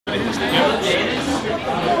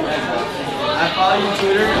I follow you on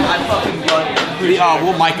Twitter. I fucking love it.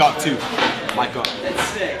 We'll mic up too. Mic up. That's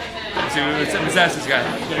sick. Let's ask this guy.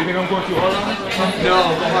 You think I'm going too hard on him? No,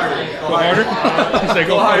 go harder. Go harder? He's like,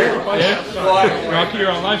 go harder. Yeah? Go harder.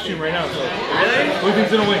 You're on live stream right now. So. Really? Who do you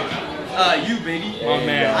think's gonna win? You, baby. Oh,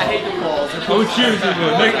 man. I hate the balls. Who cheers you,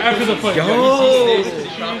 dude? Like, after the fight. Go!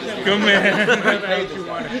 Good man.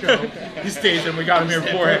 He stays and we got him here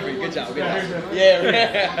beforehand. Good job, good job. Yeah,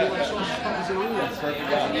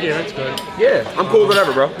 Yeah, that's good. Yeah, I'm cool with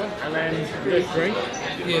whatever, bro. And then you guys drink?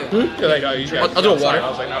 Yeah. You're like, oh, you guys. I'll do a water. I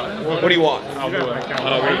was like, no. What do you want? I'll do it.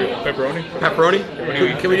 Pepperoni? Pepperoni?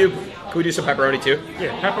 Can we do some pepperoni too?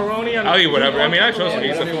 Yeah, pepperoni. I'll eat whatever. I mean, I trust you.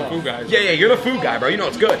 He's a food guy. Yeah, you're the food guy, bro. You know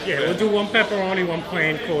it's good. Yeah, we'll do one pepperoni, one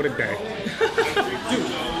plain, call it a day.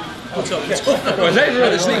 What's up? Was that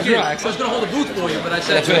really? I was gonna hold a booth for you, but I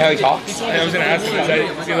said That's really how he talks? I was gonna ask him, is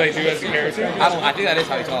he like, do you guys carrots? I think that is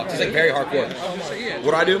how he talks. He's like very hardcore.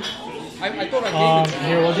 What do I do? I thought I gave it.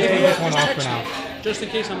 Here, we'll just take this one off for now. Just in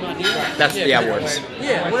case I'm not here. That's words.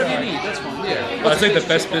 Yeah, whatever you need, that's fine. Yeah. That's like the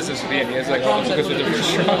best business to be in. He has like all the books with the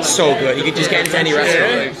restaurants. So good. You could just get into any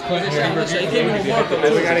restaurant.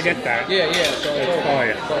 We gotta get that. Yeah, so Oh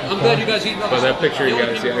yeah. I'm glad you guys eat. So that picture you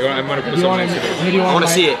gotta see. I'm gonna put something next to it. I want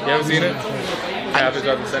to see it. You haven't seen it?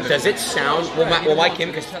 Does it sound? We'll mic him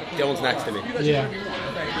because Dillon's next to me. Yeah.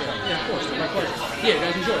 Yeah, of course. Yeah,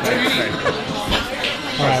 guys, enjoy. What do you need?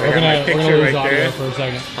 All right, we're gonna lose audio for a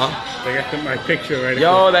second. Huh? I got my picture right there.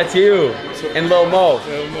 Yo, that's you. And Lil Mo.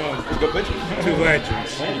 Good picture. Two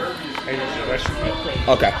legends.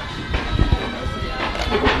 Okay.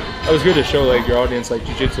 It was good to show like your audience like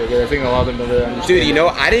jiu-jitsu. I think a lot of them don't really understand. Dude, you know,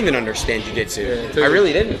 I didn't even understand jiu-jitsu. I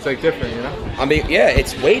really didn't. It's like different, you know? I mean, yeah,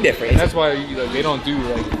 it's way different. And that's why like, they don't do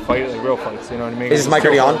like real fights, you know what I mean? Is this mic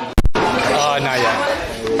already on? Not yet.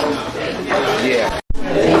 Yeah.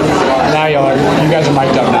 Now you guys are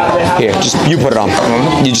mic'd up now. Here, you put it on.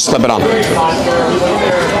 You just slip it on. Want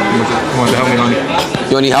to help me on it?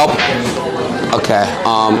 You need help? Okay.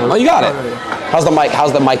 Oh, you got it. How's the mic?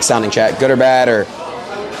 How's the mic sounding, chat? Good or bad, or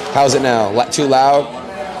how's it now? Too loud?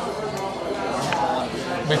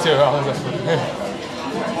 Me too.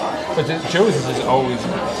 But Joe's is always.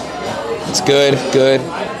 It's good. Good.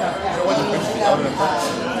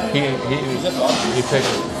 He picked.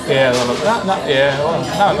 Yeah,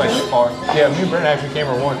 not like far. Yeah, me and Brent actually came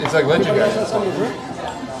here once. It's like legend guys and stuff.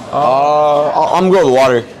 I'm going with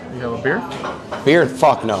water. You have a beer? Beer?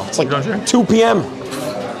 Fuck no. It's like You don't drink? 2 p.m.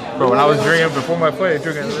 Bro, when I was drinking before my play, I was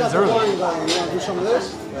drinking this early.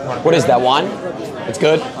 What is that, wine? It's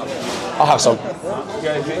good? I'll have some.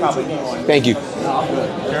 Thank you.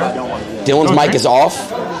 Dylan's mic is off.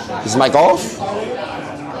 Is his mic off?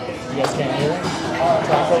 You guys can't hear it?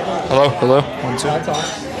 Hello? 1, 2.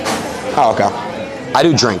 Oh, okay. I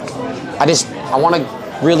do drink. I want to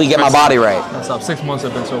really get my body right. I stopped 6 months.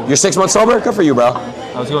 I've been sober. You're 6 months sober? Good for you, bro.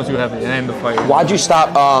 I was going too heavy, and the fight. Why'd you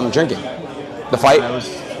stop drinking? The fight? I was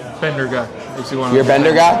Bender guy. You're a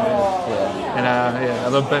Bender guy? Yeah. And I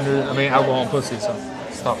love Bender. I mean, alcohol and pussy, so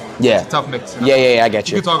it's tough. Yeah. It's a tough mix. You know? Yeah, I get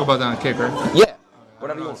You you. can talk about that on Kick, right? Yeah.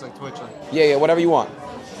 Whatever you want. It's like Twitch. Like. Yeah, whatever you want.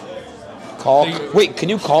 Wait, can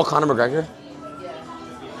you call Conor McGregor?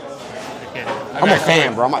 I'm a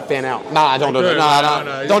fan, bro. I'm not fan out. Nah, don't do that.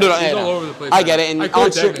 Nah. Don't do that. He's all over the place. I get it. And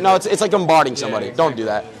it's like bombarding somebody. exactly. Don't do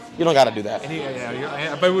that. You don't got to do that.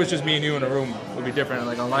 I bet it was just me and you in a room. It would be different,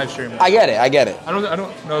 like on live stream. I get it. I don't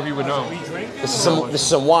know if you would know. This is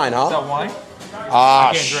some wine, huh? Is that wine? Ah,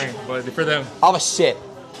 I can't drink, but for them. I'll have a sip.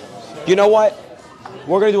 You know what?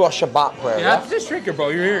 We're gonna do a Shabbat prayer. Yeah, just drink it, bro.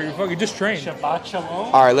 You're here. You fucking just train. Shabbat shalom.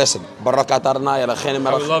 All right, listen. I would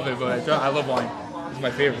love it, but I love wine. It's my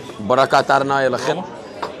favorite.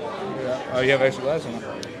 Oh, you have extra glass or not?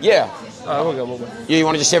 Yeah. We'll go. You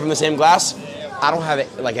want to just sip from the same glass? I don't have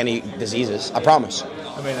like any diseases. I promise.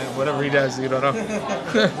 I mean, whatever he does, you don't know.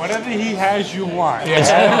 Whatever he has, you want.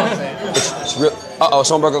 Yeah. It's real.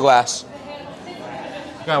 Someone broke a glass.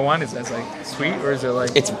 What kind of wine is that? It's like sweet, or is it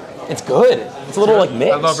like? It's good. It's a little like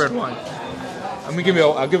mixed. I love red wine. I'll give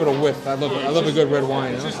it a whiff. I love a good red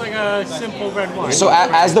wine. It's just like a simple red wine. So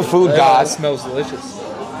as the food god, it smells delicious.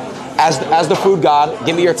 As the food god,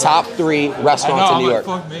 give me your top 3 restaurants in New York.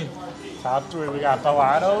 Fuck me. Top 3, we got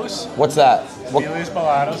Bellatos. What's that? Emilio's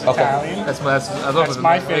Bellatos, Okay. Italian. That's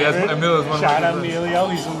my favorite. Emilio's one of my Shout out favorites. Emilio,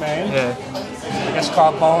 he's the man. Yeah. I guess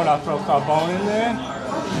Carbone, I'll throw Carbone in there.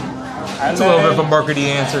 It's a little bit of a markety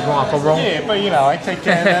answer. Come on, Carbone. Yeah, but I take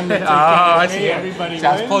care of them. They take care of me. Everybody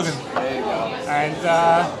That's wins. plugging. And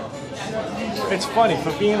it's funny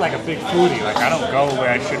for being like a big foodie. Like I don't go where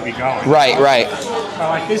I should be going. Right, right. But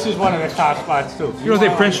like this is one of the top spots too. You don't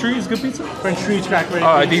think Prince Street is good pizza? Prince Street's got great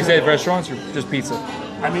Oh, pizza. did he say restaurants or just pizza?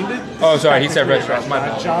 I mean, Oh, sorry, he said restaurants. My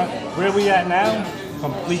bad. John, where we at now?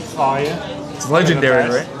 Complete fire. It's legendary,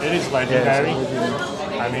 right? It is legendary.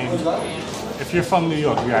 Yeah, I mean, if you're from New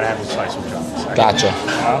York, you gotta have a slice of John's. Gotcha.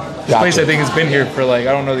 This place I think has been here for like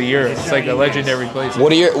I don't know the year. It's like a legendary place.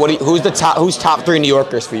 Who's top 3 New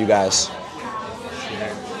Yorkers for you guys?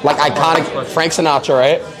 Like iconic Frank Sinatra,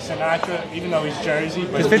 right? Sinatra, even though he's Jersey,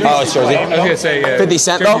 but Oh, it's Jersey. I was gonna say 50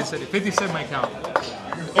 Cent though? 50 Cent might count.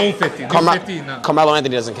 Old 50. New 50, no. Carmelo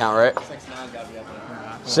Anthony doesn't count, right?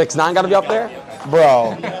 6ix9ine gotta be up there?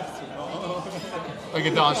 Bro. Like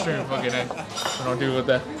a Don Stream fucking I don't do with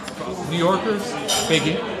that. New Yorkers,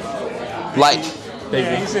 Biggie. Like,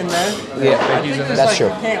 yeah, he's in there. yeah, It's that's like true.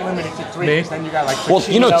 You can't limit it to 3. Me? 'Cause then you got like Well,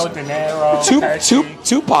 Pacino, you know, De Niro,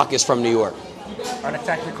 Tupac is from New York. on a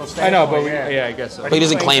technical standpoint. I know, but yeah. I guess so. But he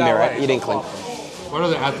doesn't claim it, right? He didn't claim. What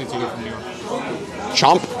other athletes you get from New York?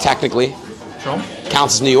 Trump, technically, Trump?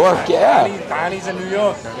 counts as New York. Yeah. Donnie's a New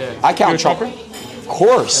Yorker. Yeah. I count You a Trump. Trumper? Of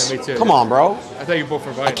course. Yeah, me too. Come on, bro. I thought you both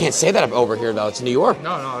were I can't say that over here, though. It's New York.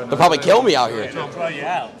 No. They'll probably kill me out here. They'll throw you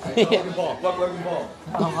out.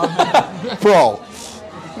 Bro.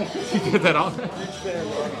 You get that on?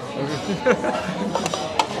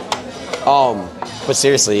 But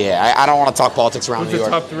seriously, yeah, I don't want to talk politics around Who's New the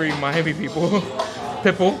York. top 3 Miami people?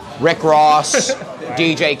 Pitbull? Rick Ross,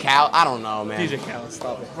 DJ Khaled. I don't know, man. DJ Khaled,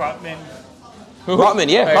 stop it. Grutman. Grutman,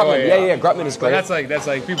 yeah, Hey, Grutman, wait, yeah. Grutman is But great. that's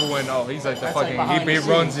like people went, oh, he's like the That's fucking, like behind he the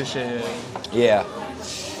runs this shit. Yeah.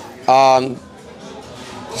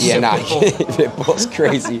 Yeah, nah, Pitbull's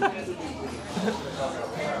crazy.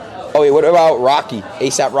 Oh, wait, what about Rocky?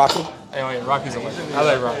 ASAP Rocky? Hey, wait, Rocky's a legend. I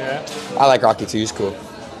like Rocky. Yeah. I like Rocky too, he's cool.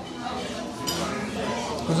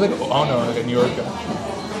 Who's like, oh no, like a New York guy.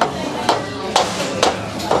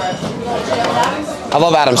 I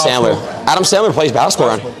love Adam Sandler. Adam Sandler plays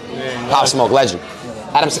basketball around. Pop Smoke, legend.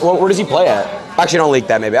 Where does he play at? Actually, don't leak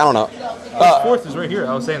that, maybe. I don't know. Fourth is right here.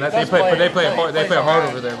 I was saying that they play hard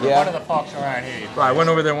over there, bro. Yeah. One of the parks around here. Bro, I went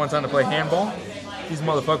over there one time to play handball. These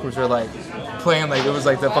motherfuckers were like playing like it was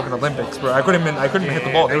like the fucking Olympics, bro. I couldn't even hit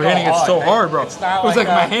the ball. They were hitting it so hard, bro. It was like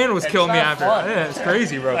my hand was killing me after. Yeah, it's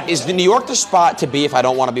crazy, bro. Is New York the spot to be if I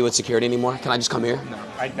don't want to be with security anymore? Can I just come here?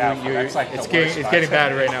 I doubt that's like It's the worst getting spot.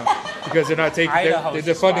 bad right now because they're not taking. They're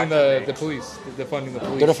defunding the police. They're defunding the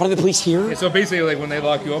police. They're defunding the police here? Yeah, so basically, like when they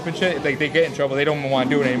lock you up and shit, like they get in trouble. They don't want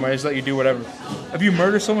to do it anymore. They just let you do whatever. If you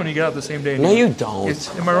murder someone, you get out the same day. No, you don't.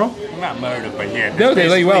 Am I wrong? Not murder, but yeah. No, they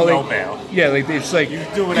let you out. No Like, bail. yeah, like it's like You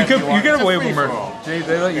do whatever you want. get It's a away with free-for-all. murder.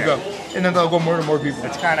 They let you go, and then they'll go murder more people.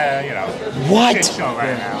 It's kind of, you know, What? shit show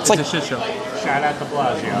right now. It's like- a shit show. Shout out to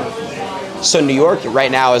Blasio. So New York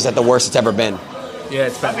right now is at the worst it's ever been. Yeah,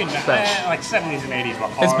 it's bad. I mean, It's bad. like 70s and 80s were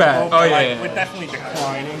horrible. It's bad. Oh, but, yeah, like, yeah. we're definitely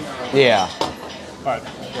declining. Yeah. But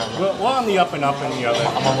we're on the up and up in the other.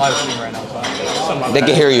 I'm on live stream right now. So. Some of They that.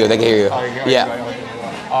 can hear you. They can hear you. Yeah.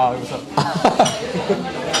 What's up?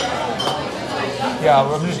 Yeah,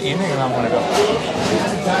 I'm just eating and I'm gonna go.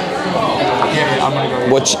 Yeah, I'm gonna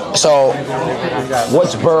go.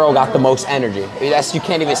 What's borough got the most energy? You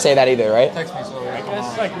can't even say that either, right? Text me so I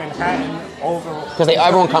guess like Manhattan over. 'Cause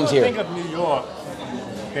everyone people comes here. Think of New York.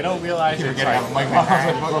 They don't realize it's getting like out of my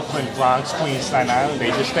Manhattan, Brooklyn, Bronx, Queens, Staten Island.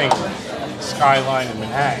 They just think Skyline and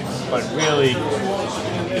Manhattan, but really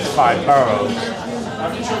it's 5 boroughs.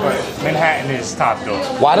 But Manhattan is top dog.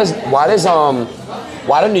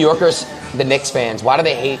 Why do New Yorkers, the Knicks fans, why do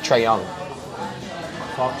they hate Trae Young?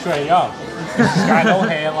 Fuck Trae Young. He's got no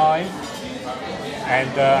hairline. And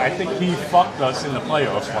I think he fucked us in the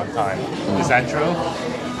playoffs one time. Is that true?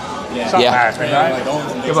 Something Yeah. happened, right?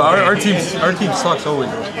 Yeah, but our team sucks always.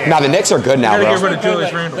 Now the Knicks are good now, Gotta get bro. rid of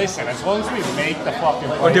Julius Randle. Listen, as long as we make the fucking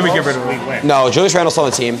playoffs, Or did we get rid of we him? win. No, Julius Randle's on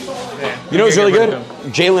the team. You know who's We really can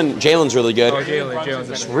good? get rid Jalen's really good. Oh,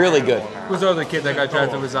 Jalen's Really good. Who's the other kid that got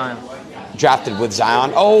drafted with Zion? Drafted with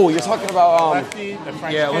Zion. Oh, you're talking about Lefty, the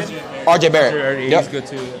French Yeah, kid, RJ Barrett. He's Yep. good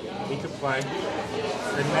too. he could play.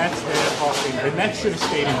 The Nets, the Nets should have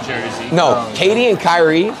stayed in Jersey. No, Katie and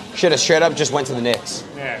Kyrie should have straight up just went to the Knicks.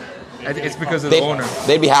 Yeah. It's because of the owner.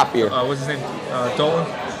 They'd be happier. What's his name? Dolan?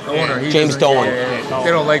 The owner. He James doesn't- Dolan. They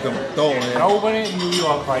don't like him. Dolan. Yeah. Nobody in New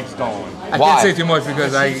York likes Dolan. I Why? can't say too much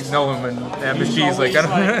because I know him and MSG's like, I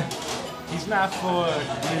don't He's not for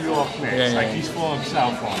New York Knicks. Yeah, yeah, like yeah. he's for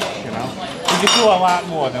himself almost, you know. He could do a lot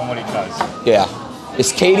more than what he does. Yeah.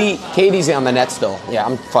 Is Katie's on the net still? Yeah,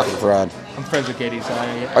 I'm fucking fried. I'm friends with Katie, so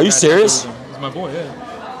Are you serious? He's my boy,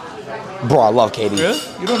 yeah. Bro, I love Katie. Really?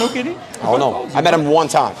 You don't know Katie? I don't know. I met him one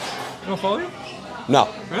time. You don't follow you?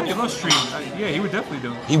 No. Really? He loves stream. Yeah, he would definitely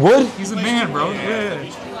do it. He would? He's a man, bro. Yeah.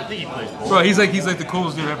 I think he plays ball. Bro, he's like the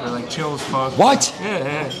coolest dude ever. Like chill as fuck. What?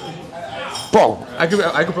 Yeah. Bro, I could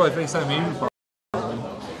probably FaceTime him.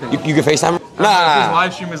 you can FaceTime him? His Nah.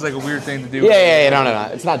 live stream is like a weird thing to do. Yeah, no.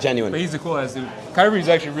 It's not But genuine. he's a cool ass dude. Kyrie's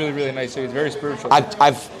actually really, really nice. So he's very spiritual.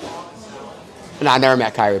 I never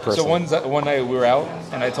met Kyrie personally. So one night we were out,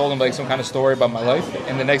 and I told him like some kind of story about my life,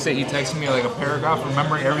 and the next day he texted me like a paragraph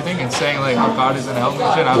remembering everything and saying like how God is gonna help me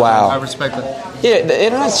and shit. Wow. I respect that. Yeah, the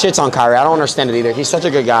internet shits on Kyrie. I don't understand it either. He's such a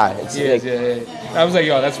good guy. It's Yeah, like, yeah. I was like,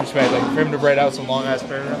 yo, that's respect. Like for him to write out some long ass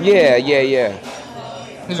paragraph. yeah.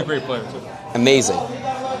 He's a great player too. Amazing.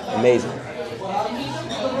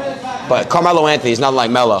 But Carmelo Anthony's not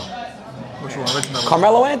like Melo. Which one? Which number?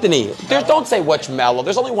 Carmelo Anthony. Don't say which Melo.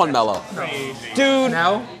 There's only one Melo. Dude,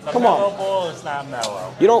 Now? come Mellow on. ball is not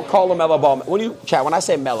mellow. You don't call him Melo Ball. When I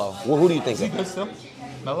say Melo, who do you think Is he of? good still?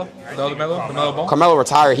 Mello? The other Mello? The Mello ball? Carmelo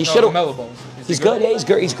retired. He No, should the have. Mello ball. Is he He's good. Yeah, he's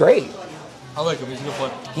great. He's great. I like him. He's a good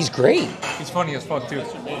player. He's great. He's funny as fuck too.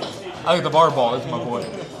 I like the bar ball. That's my boy.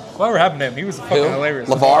 Whatever happened to him? He was fucking hilarious.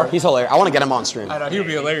 LeVar. He's hilarious. I want to get him on stream. I know, he would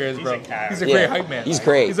be hilarious, bro. He's a Yeah, great hype man. he's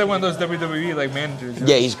great. He's like one of those WWE like managers.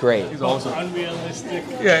 Yeah, he's great. He's awesome. Unrealistic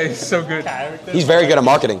Yeah, he's so good. character. He's very good at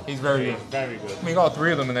marketing. He's very good. Very good. I mean, all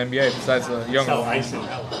three of them in the NBA besides the younger So one. ice and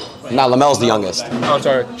Nah, LaMelo's the youngest. Oh,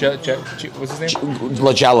 sorry. What's his name?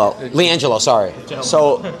 LiAngelo, sorry.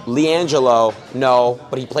 So LiAngelo, no,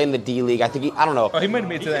 but he played in the D League. I don't know. Oh, he might have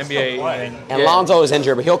made it to the NBA. And Lonzo is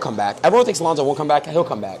injured, but he'll come back. Everyone thinks Lonzo won't come back. He'll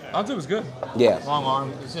come back. Lonzo was good. Yeah. Long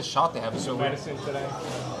arm. It's just shot they have so weird. medicine today.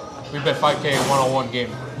 We bet 5K one-on-one game.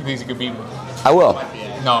 He thinks he could beat me. I will.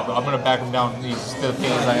 No, but I'm gonna back him down. He's still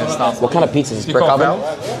thinking he's not gonna stop. What kind of pizza is this? You Brick call oven?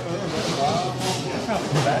 foul?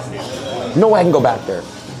 No way I can go back there.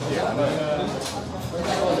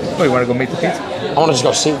 Oh, you wanna go make the pizza? I want to just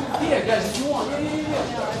go see.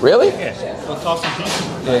 Really? Let's toss some pizza.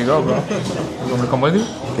 There you go, bro. You want me to come with you?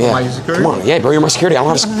 Yeah. Am I your security? Come on. Yeah, bro, you're my security. I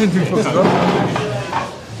don't have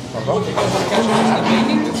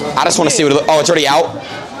I just want to see what it Oh, it's already out? No.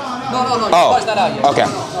 Oh. Bust that out yet. Okay.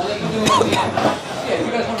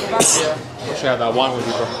 Should have that wine with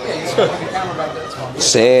you, bro.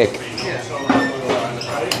 Sick.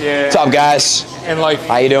 Yeah. What's up, guys? And life.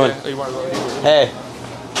 How you doing? You wanna go? Hey.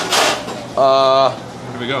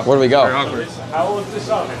 Where do we go? Where do we go? Very awkward. How old is this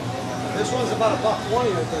oven? This one's about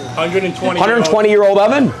 $1.20, I think. 120. 120-year-old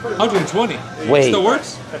oven? 120. Wait. Still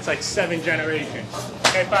works? That's like 7 generations.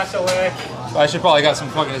 Okay, pass away. I should probably got some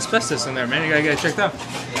fucking asbestos in there, man. You gotta get it checked out.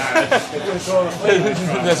 That's all the flavor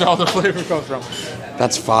from. That's where all the flavor comes from.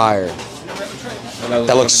 That's fire.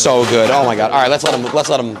 That looks so good. Oh my god. All right, let's let him.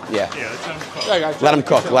 Yeah. Let him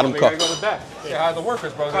cook. Let him We gotta cook. go to the back. Say hi to the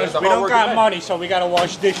workers, bro. There's the We don't hard-working got men. money, so we gotta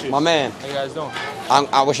wash dishes. My man. How you guys doing?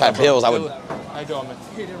 I wish I had bills. I would. How you doing, man?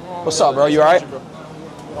 What's up, bro? You all right? Don't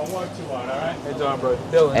work too hard, alright? How you doing, bro?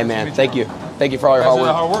 Dillon. Hey, man. Thank you. Thank you for all your Guys hard are the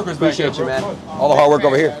work. hard workers back Appreciate you, there, man. bro. All the hard work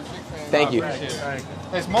over here. Thank you. Hey,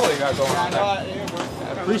 Smolly, you got going on there.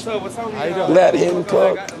 How you doing? Let him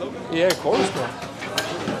cook. Yeah, of course, bro.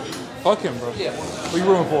 Fuck him, bro. What you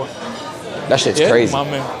rooting for? That shit's Yeah, crazy. my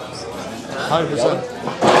man.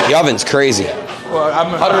 100%. The oven's crazy. Well,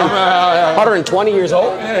 I'm 120 years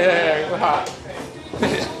old? yeah.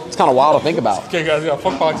 It's kind of wild to think about. Okay, guys, yeah,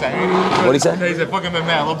 fuck boxing. What'd he say? He said, fuck him, man,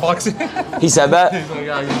 I love boxing. He said that? He's like,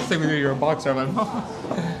 yeah, stick with you, you're a boxer. I'm like, no.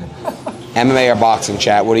 MMA or boxing,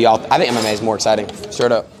 chat? What do y'all? I think MMA is more exciting.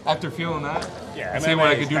 Straight up. After feeling that, Yeah, see what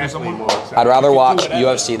I could do to someone. I'd rather watch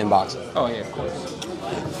UFC than boxing. Oh, yeah, of course.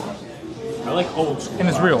 I like old school. And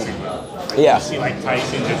it's real. Yeah. See like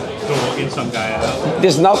Tyson just dogging some guy out.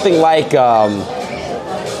 There's nothing like.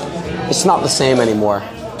 It's not the same anymore.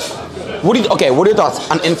 What are your thoughts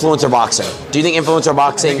on influencer boxing? Do you think influencer I think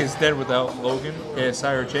boxing? it's dead without Logan,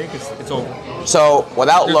 KSI, or Jake. It's over. So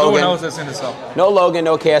without There's no one Logan, else that's in this up. no Logan,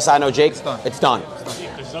 no KSI, no Jake, it's done.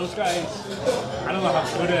 Because those guys, I don't know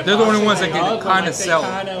how good at They're the only ones that boxing can they are, kinda but, like, they sell.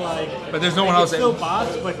 kinda, like, But there's no they one can else that- still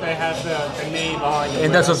box, but they have the name behind them.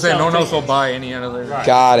 And that's what I'm saying. No one else will Sell buy any other.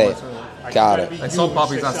 Got it. tickets. Got it. Like Salt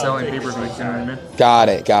Poppy's not selling pay-per-views. You know what I mean? Got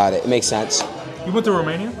it. It makes sense. You went to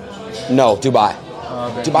Romania? No, Dubai.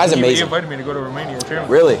 Dubai's amazing. He invited me to go to Romania. Train with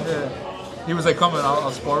him. Really? Yeah. He was like, "Come and I'll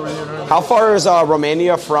spar with you." And everything. How far is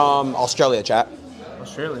Romania from Australia, chat?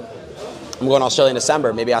 Australia. I'm going to Australia in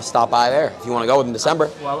December. Maybe I'll stop by there if you want to go in December.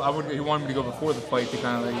 Well, he wanted me to go before the fight to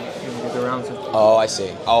kind of like get the rounds in. Oh, I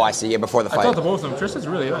see. Yeah, before the I talked to fight. both of them. Tristan's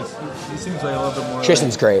really nice. He seems like a little bit more.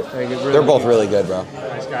 Tristan's great. Like, really They're both good. really good, bro.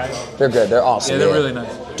 Nice guys. They're good. They're awesome. Yeah, they're really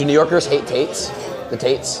nice. Do New Yorkers hate Tates? The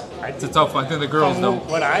Tates? It's a tough one. I think the girls From know.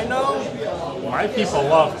 what I know, my people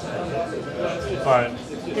love it. But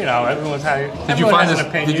you know, everyone's had. Did you find this?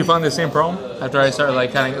 Did you find the same problem after I started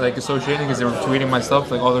like kind of like associating because they were tweeting my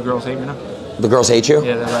stuff like all the girls hate me now? The girls hate you?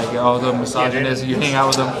 Yeah, they're like, oh, the misogynist. You hang out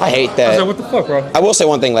with them. I hate that. I was like, what the fuck, bro? I will say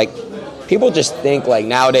one thing, like, people just think like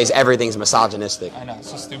nowadays everything's misogynistic. I know, it's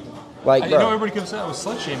so stupid. Like, you know, everybody kept saying I was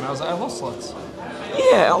slut shaming. I was like, I love sluts.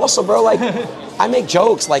 Yeah, also, bro, like, I make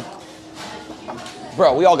jokes like,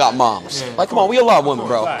 bro, we all got moms. Yeah, like, come on, we all love women,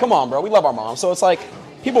 bro. Come on, bro, we love our moms. So it's like,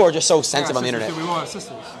 people are just so sensitive on the internet. We all have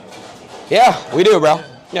sisters. Yeah, we do, bro.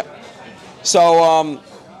 Yeah. So,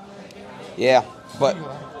 yeah, but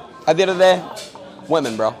at the end of the day,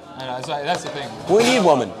 women, bro. I know, that's the thing. We need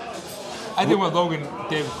women. I think what Logan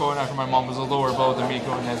did going after my mom was a lower blow than me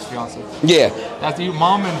going at his fiance. Yeah. That's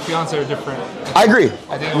mom and fiance are different. I agree.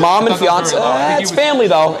 I think Mom and fiance, it's family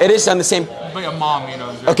though. It is on the same. But a mom, you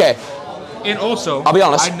know. Okay. And also, I'll be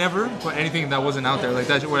honest. I never put anything that wasn't out there. Like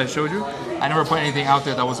that, what I showed you, I never put anything out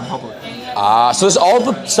there that wasn't public. So this all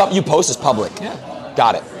the stuff you post is public. Yeah.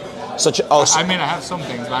 Got it. So, I mean, I have some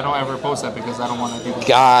things, but I don't ever post that because I don't want to do that.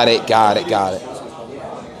 Got it.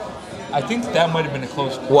 I think that might have been a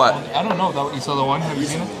close one. What? I don't know. You saw the one? Have you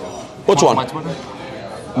seen it? Which one? On my Twitter.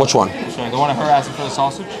 Which one? Sorry, the one of her asking for the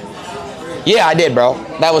sausage? Yeah, I did, bro.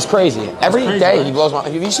 That was crazy. Every crazy, day right? he blows my.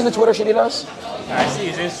 Have you seen the Twitter shit he does? I see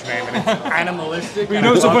his Instagram and it's animalistic. You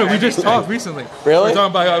know, so funny. We just talked recently. Really? We were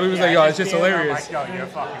talking about. We was like, yo, it's just hilarious. I'm like, yo, you're a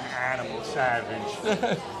fucking animal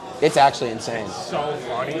savage. It's actually insane. So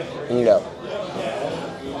funny. You know.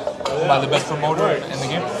 Am I the best promoter in the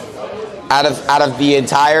game? Out of the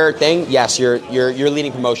entire thing, yes, you're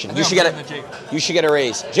leading promotion. You should get Jake. You should get a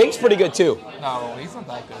raise. Jake's pretty good too. No, he's not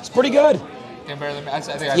that good. It's pretty good. Can barely. I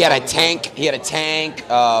think He had a tank. He had a tank.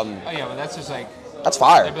 Oh yeah, but that's just like. That's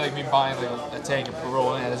fire. That'd be like me buying like a tank and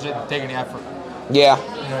rolling in. It's just taking the effort. Yeah. You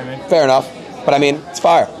know what I mean? Fair enough. But I mean, it's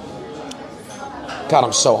fire. God,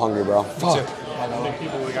 I'm so hungry, bro. Fuck.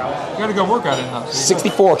 You gotta go work out in now.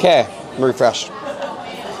 64K. I'm refreshed.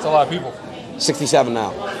 It's a lot of people. 67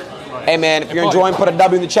 now. Hey man, if you're enjoying, put a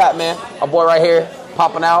W in the chat, man. Our boy right here,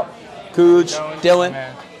 popping out. Cugine, Dillon,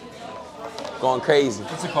 Man, going crazy.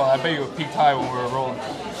 what's it called? I bet you a peaked high when we were rolling.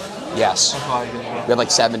 Yes. That's why I did it. We had like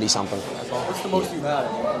 70 something. What's the most you've had?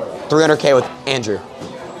 300K with Andrew.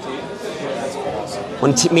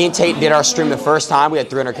 When me and Tate did our stream the first time, we had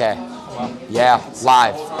 300K. Yeah,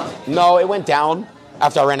 live. No, it went down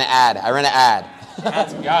after I ran an ad.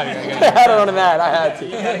 Yeah, I had to run an ad. I had to.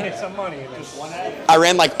 You gotta get some money in this. I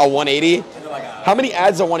ran like a 180. How many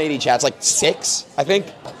ads are 180 chats? Like 6, I think.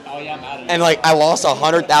 Oh yeah, I'm out of it. And like I lost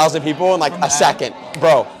 100,000 people in like a second,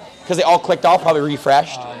 bro. Because they all clicked off, probably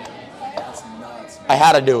refreshed. That's nuts. I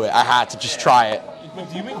had to do it. I had to just try it. But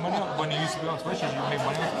do you make money when you used to be on Twitch? Did you make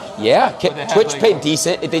money on it? Yeah, they have, Twitch like, paid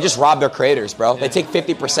decent. They just rob their creators, bro. They take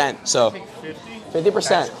 50%. So 50%.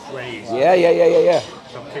 That's crazy. Yeah.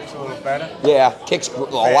 So Kick's a little better. Yeah, Kick's a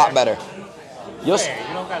lot better. You'll Yeah,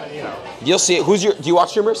 you don't gotta, you know. you'll see it. Do you watch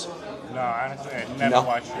streamers? No, honestly, I never No?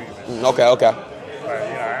 watched streamers. Okay. But,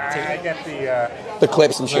 you know, I get The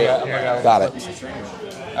clips and shit. Yeah. Got it.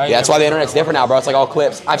 Yeah, that's why the internet's different now, bro. It's like all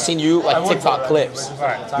clips. I've seen you like TikTok clips. You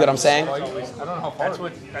right. know what I'm saying? I don't know how far.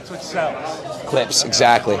 That's what sells. Clips,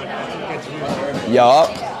 exactly. Gets views. Yup.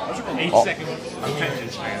 8-second attention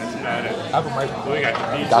span. That's about it. I have a microphone. We got the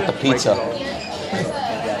pizza. Got the pizza.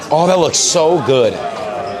 Oh, that looks so good.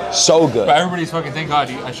 So good. But everybody's fucking, thank God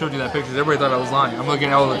I showed you that picture. Everybody thought I was lying. I'm looking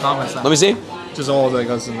at all the comments now. Let me see. Just all like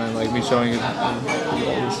us and then like me showing it.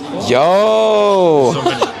 Yo. So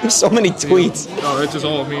many. There's so many tweets. No, it's just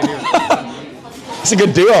all me and you. It's a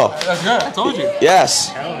good deal. That's good. I told you.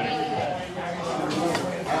 Yes.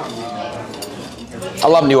 I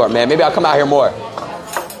love New York, man. Maybe I'll come out here more.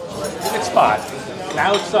 Good spot.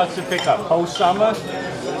 Now it starts to pick up. Post summer.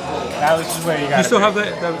 Now this is where you got. You still have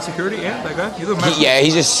that security? Yeah, that guy? You look mad. Yeah,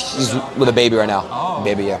 he's with a baby right now. Oh.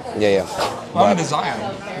 Baby, yeah. Well, I'm into Zion.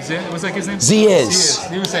 Was that his name? Ziz.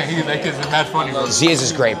 He was saying that kid's mad funny, bro. Ziz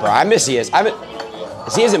is great, bro. I miss Ziz.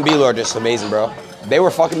 Ziz and B-Lord are just amazing, bro. They were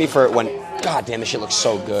fucking me for when. God damn, this shit looks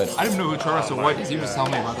so good. I didn't know who Charleston White is. He was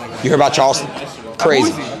telling me about that guy. You heard about Charleston?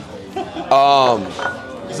 Crazy. Who is he?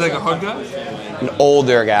 He's like a hood guy? An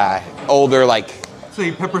older guy. Older, like. So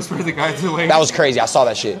he pepper sprayed the guy to the way. That was crazy. I saw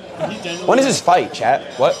that shit. When is his fight,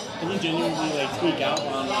 chat? What? Can you genuinely like tweak out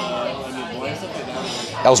on your boy and stuff like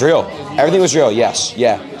that? That was real. Everything was real. Yes.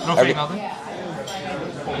 Yeah. No fake nothing?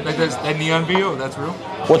 Like that neon video, that's real?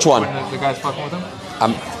 Which one? When the guy's fucking with him?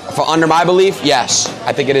 For under my belief, yes.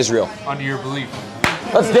 I think it is real. Under your belief.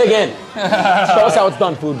 Let's dig in. Show us how it's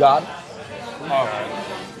done, food god.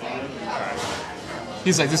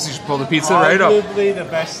 He's like, this is just pull the pizza right up. Probably the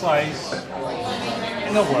best slice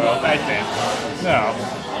in the world, I think. No.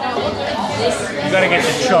 You gotta get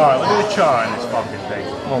the char. Look at the char on this fucking thing.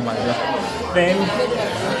 Oh my god. Thin.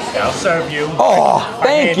 I'll serve you. Oh,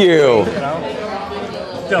 thank you.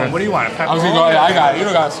 Dylan, what do you want? A pepperoni? I was gonna go. I got it. You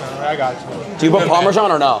don't got some. I got you. Do you put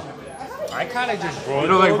Parmesan or no? I kind of just roll it. You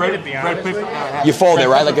know, like red, red paper. You fold it,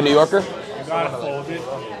 right? Like a New Yorker? You gotta fold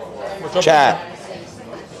it. Chat.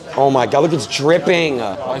 Oh my god, look, it's dripping.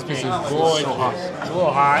 This piece is so hot. It's a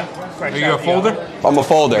little hot. Are you a folder? I'm a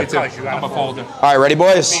folder. I'm a folder. All right, ready,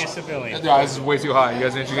 boys? Be a civilian. Yeah, this is way too hot. You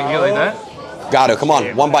guys think you can eat like that? Got it. Come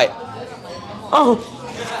on, one bite. Oh.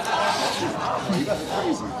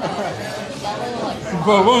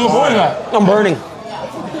 Bro, where's the boy at? I'm burning.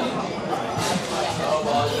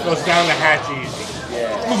 Goes down the hatch easy.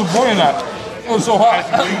 Where's the boy at? It was so hot.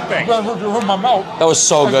 What do you think? It hurt my mouth. That was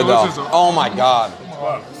so good, though. Oh my god.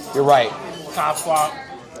 Look, You're right. top flop.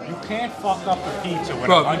 You can't fuck up the pizza with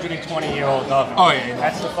Bro. a 120-year-old oven. Oh yeah,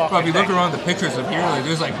 That's the fucking Bro, if you look thing. around the pictures of here, like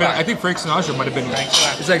there's like, I think Frank Sinatra might have been here.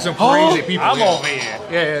 It's like some Oh, crazy people. I'm yeah. over here.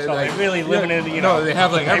 Yeah, So like, they're really living in the, you know. No, they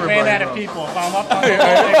have like They everybody. ran out of bro. people. If I'm up on the they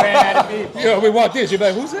ran out of people. Yeah, we want this. You're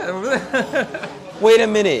like, who's that over there? Wait a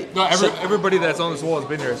minute. No, everybody that's on this wall has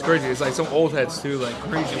been here. It's crazy. It's like some old heads too, like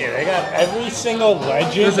crazy. Yeah, they got every single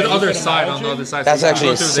legend. There's that an you other can side on imagine. the other side. That's So you actually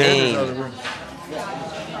go through there, there's insane. another room.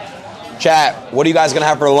 Chat, what are you guys gonna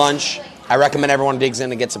have for lunch? I recommend everyone digs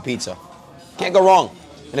in and gets some pizza. Can't go wrong.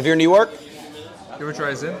 And if you're in New York, You ever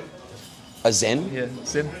try Zin? a Zin. Yeah,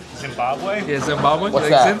 Zin. Zimbabwe. Yeah, Zimbabwe. What's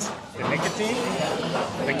You like that? Zins? The nicotine.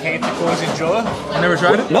 The can't cause in jaw. I never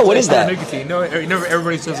tried it. No, what is that? Nicotine. No, never.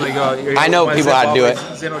 Everybody says like, I know my people how to do it.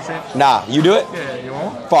 Zin or shit. Nah, you do it? Yeah, you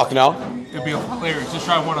want? Fuck no. It'd be hilarious. Just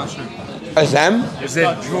try one on street. A Zem? It's Zin.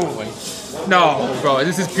 not drooling. No, bro.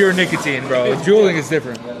 This is pure nicotine, bro. Juuling is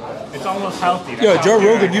different. It's almost healthy. That's Yo, how Joe good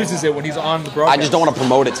Rogan it is. uses it when he's on the I broadcast. just don't want to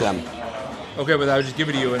promote it to them. Okay, but I would just give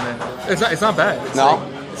it to you, and then it's not bad. It's No?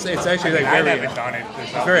 like, it's actually like I very, never done it.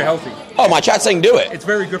 it's very healthy. Oh, my chat's saying do it. It's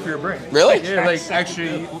very good for your brain. Really? Yeah, like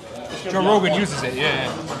actually, Joe Rogan uses it.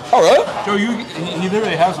 Yeah. Oh, really? Joe, he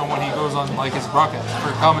literally has one when he goes on like his broadcast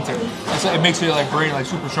for commentary. It makes your like brain like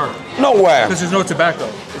super sharp No way. because there's no tobacco.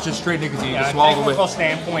 It's just straight nicotine. You Yeah, just swallow technical it.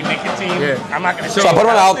 standpoint, nicotine. Yeah. I'm not gonna. So say I put it in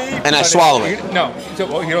my mouth healthy, and I but swallow it. No, so,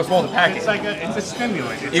 well, you don't swallow the packet. It's like it's a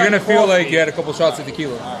stimulant. It's You're like gonna feel like coffee, you had a couple shots of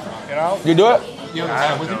tequila. You know. You do it? You know I that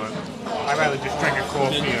don't with do you? it. I'd rather just drink a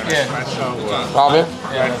coffee or Yeah. espresso. Probably.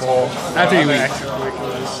 Red Bull. After you other eat.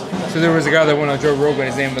 extracurriculars. So there was a guy that went on Joe Rogan.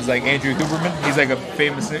 His name was like Andrew Huberman. He's like a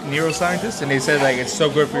famous neuroscientist, and they said like it's so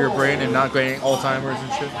good for your brain and not getting Alzheimer's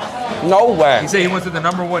and shit. No way. He said he went to the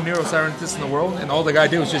 #1 neuroscientist in the world, and all the guy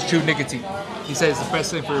did was just chew nicotine. He said it's the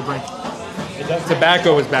best thing for your brain.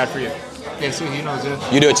 Tobacco is bad for you. Yeah, so he knows it.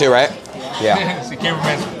 You do it too, right? Yeah. So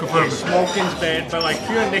cameraman's confirmed. Smoking's bad, but like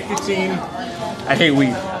pure nicotine. I hate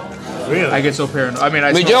weed. Really? I get so paranoid. I mean,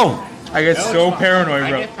 I Me smoke- too. I get so paranoid, I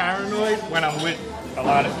bro. get paranoid when I'm with a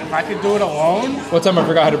lot of. If I could do it alone, One time I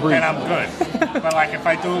forgot how to breathe. then I'm good. But like if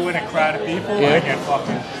I do it with a crowd of people, Yeah. I get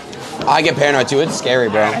fucking. I get paranoid too. It's scary,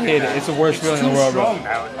 I bro. hate it. It's the worst feeling in Too the world, bro. strong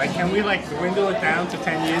now. Like, can we like dwindle it down to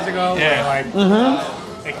 10 years ago? Yeah. Where,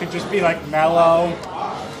 like, it could just be like mellow.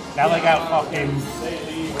 Now they got fucking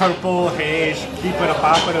purple haze, keep it a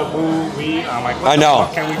pop of the boo, weed. I'm like, what I the know.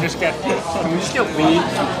 fuck? Can we just get weed?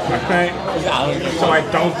 Okay. So I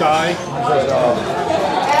don't die.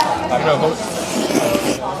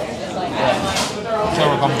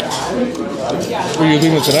 Were you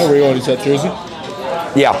leaving tonight? Were you already at Jersey?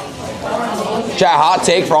 Yeah. Chat, hot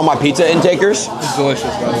take for all my pizza intakers. It's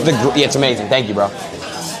delicious, bro. Yeah, it's amazing. Thank you, bro.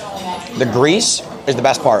 The grease is the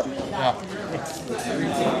best part. Yeah.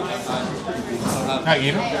 Not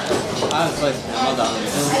eating?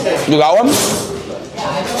 You got one?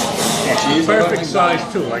 Perfect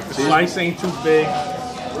size too. Like the slice ain't too big.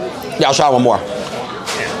 Yeah, I'll try one more. Yeah,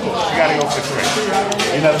 cool. You gotta go for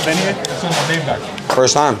 3. You never been here? It's in my name back.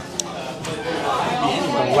 First time.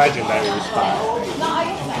 The legendary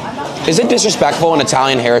spot. Is it disrespectful in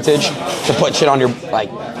Italian heritage to put shit on your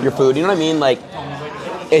your food? You know what I mean? Like,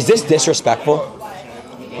 is this disrespectful?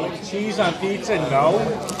 Cheese on pizza, no.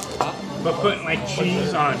 But putting like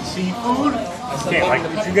cheese on seafood, can't. Like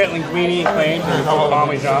if you get linguine and clams and you put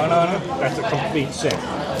Parmesan on it, that's a complete sin.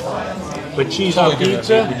 But cheese on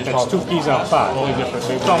pizza, that's 2 peas on 5.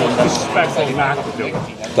 It's almost disrespectful not to do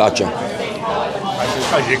it. Gotcha.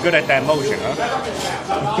 Because you're good at that motion, huh?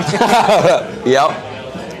 Yep.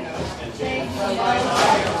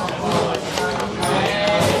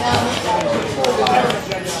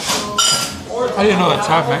 I didn't know that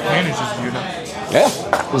Top manages you now.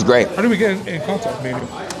 Yeah, it was great. How did we get in contact, maybe?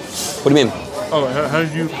 What do you mean? Oh, how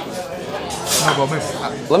did you? No, but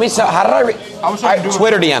me. Let me tell. How did I? I was trying to do it.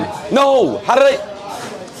 Twitter DM. No. How did I?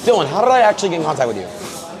 Dylan, how did I actually get in contact with you?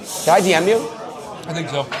 Did I DM you? I think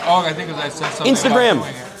so. Oh, I think because I said something Instagram.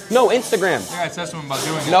 about doing it. No, Instagram. I think I said something about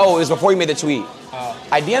doing it. No, it was before you made the tweet.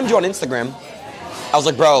 I DM'd you on Instagram. I was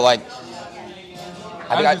like, bro, like.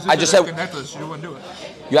 I just said. She wouldn't do it.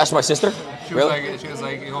 You asked my sister? She Really? was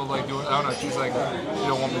like, you know, like doing. I don't know. She's like, you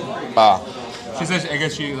don't want me. She said, I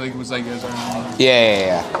guess she like was like,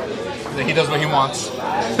 Yeah. that he does what he wants.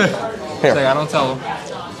 Here. Like, I don't tell him.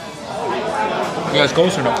 You guys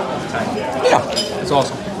close or no? Yeah. It's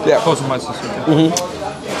awesome. Yeah. Close with my sister too.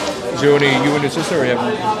 Is there only you and your sister, or you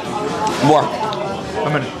have More. how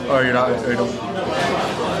many? Oh, you're not. Or you don't.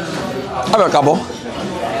 I got a couple.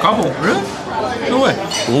 Couple? Really? No way.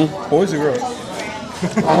 Boys or girls?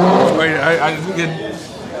 Wait, I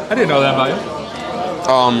didn't know that about you.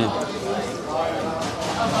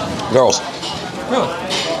 Girls. Really?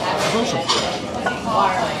 That's awesome.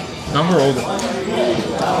 Younger or older?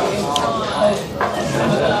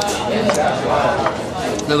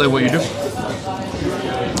 They like what you do?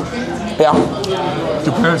 Yeah.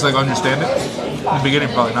 Do parents like understand it? In the beginning,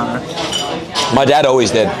 probably not, right? My dad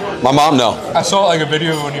always did. My mom, no. I saw like a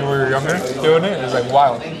video when you were younger doing it. It was like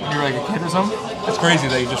wild. When you were like a kid or something. It's crazy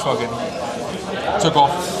that you just fucking took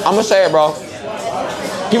off. I'm gonna say it, bro.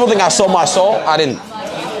 People think I sold my soul. I didn't.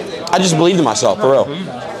 I just believed in myself, for real. Do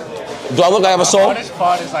I look like I have a The soul? hardest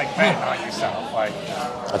part is like betting on yourself. Like,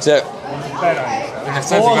 That's it. bet on yourself. In a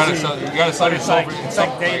sense, you gotta sell But it's yourself. like, it's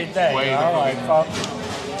like day to day, you know? Like, fuck.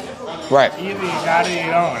 Right. Either you got it or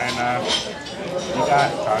you don't, and you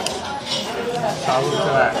got it, Todd. Salute to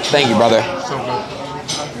that. Thank you, brother. So good.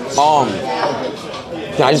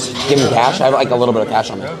 Can I just give him cash? I have like a little bit of cash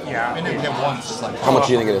on me. Yeah. I didn't hit once. Just like, How much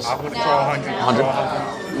do you think it is? I'm gonna throw 100.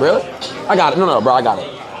 100? Really? I got it. No, bro, I got it.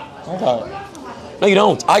 okay. No, you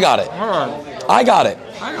don't. I got it. All right. I got it.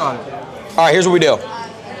 I got it. All right, here's what we do.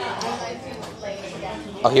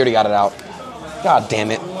 Oh, he already got it out. God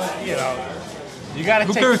damn it. You know, you gotta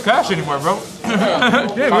Who take carries cash anymore, bro? Yeah,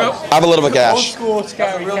 bro. I have a little bit of old cash. school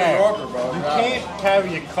carry cash. You can't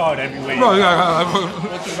carry your card everywhere. Bro, you go.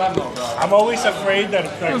 yeah. I'm always afraid that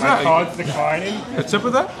if like, What's my that? card's declining, A tip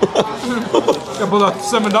of that? I pulled out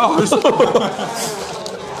 $7.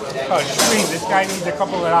 oh, scream, this guy needs a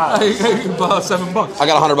couple of dollars. I pulled out $7. I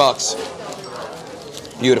got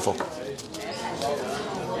 $100. Beautiful.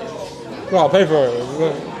 Well, I'll pay for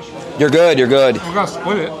it. You're good. You're good. We gotta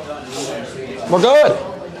split it. We're good.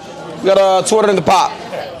 We got 200 in the pot.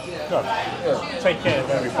 Good. Take care of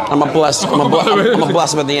everybody. I'm gonna bless. I'm gonna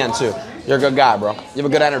bless him at the end too. You're a good guy, bro. You have a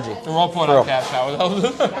good energy. We're all pulling For out real. cash out.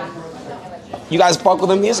 You guys fuck with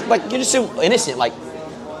him. He's like you're just so innocent. Like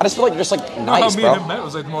I just feel like you're just like nice, How me and him bro. met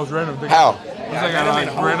was like the most random thing. How? It was like at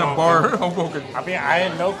a random bar, Hoboken. I mean, I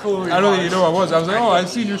had no clue. I don't think you know who I was. I was like, oh, I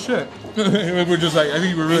seen your shit. We're just like, I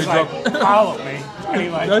think we were really He's like, drunk. follow me. And he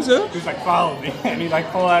like, That's it? he's like, follow me. And he like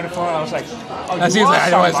pulled out a phone. I was like, oh, I you see, he's are like, I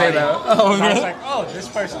don't want to say somebody. that. Oh, And I was really? like, oh, this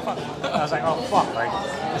person. I was like, oh, fuck. Like,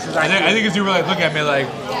 this is I actually, think it's you were like looking at me like,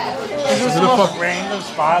 this is who the the most fuck- random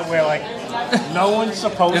spot where like no one's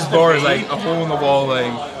supposed this to bar be. is like a hole in the wall,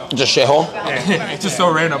 like, Just shithole. it's just so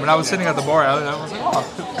random. And I was sitting at the bar, and I was like, oh,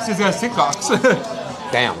 this guy's TikToks.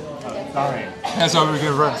 Damn. Sorry. That's how we were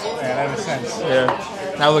good friends. Yeah, ever since.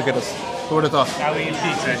 Yeah. Now look at us. Who would have thought? Now we eat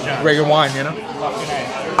pizza, John. Regular wine, you know? Fucking A.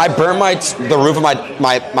 I burned the roof of my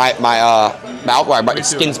mouth where my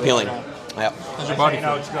skin's peeling. Yeah. How's your body You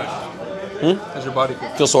know feel? it's good. How's your body feel?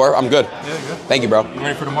 Feel sore? I'm good. Yeah, good. Thank you, bro. You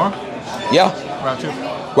ready for tomorrow? Yeah. Round 2.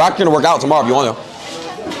 We're actually gonna work out tomorrow if you want to.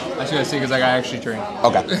 I should see because like, I actually train.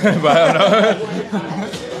 Okay. But I don't know.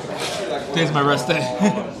 Today's my rest day.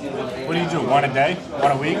 What do you do? One a day?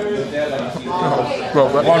 One a week? Bro,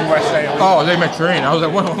 One rest day a week? oh, they make train. I was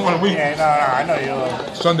like, one a week. Yeah, no, I know you.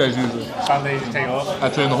 Sundays usually. Sundays you take off. I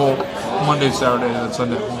train the whole Monday, Saturday, and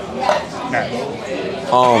Sunday. Yeah.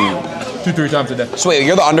 2-3 times a day. So wait,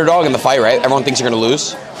 you're the underdog in the fight, right? Everyone thinks you're gonna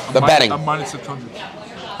lose. The betting. I'm minus 600.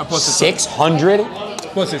 I'm plus 600.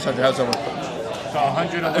 Plus 600. How's that work? So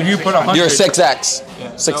 100 a If you put 100, You're 6x.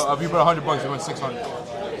 Yeah. Six. So if you put $100, you win 600.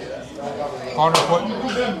 Partner put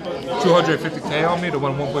 250K on me to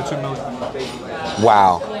win 1.2 million.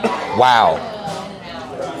 Wow. Wow.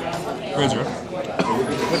 Crazy, right?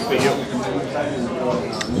 Good for you.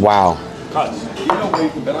 Wow. Cuts.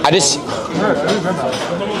 I just. You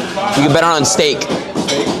can bet on steak.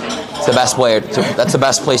 It's the best player. That's the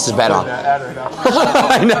best place to bet on.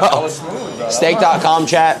 I know. Steak.com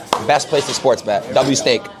chat. Best place to sports bet. W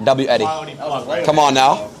Steak. W Eddie. Come on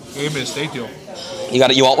now. Gave me a steak deal. You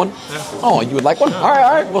got it. You want one? Yeah. Oh, you would like one? All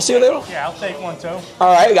right. We'll see you later. Yeah, I'll take one too.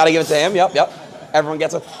 All right. We got to give it to him. Yep. Everyone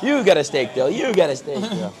gets a, you get a steak deal, you get a steak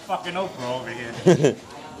deal. Fucking Oprah over here.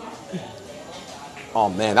 Oh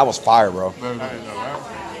man, that was fire, bro.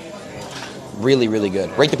 Really, really good.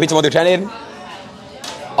 Rate the pizza 1 through 10, Aiden?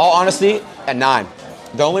 All honesty, a 9.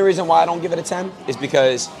 The only reason why I don't give it a 10 is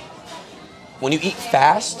because when you eat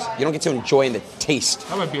fast, you don't get to enjoy the taste.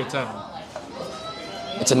 That might be a 10.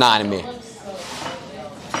 It's a 9 to me.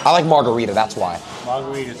 I like margarita, that's why.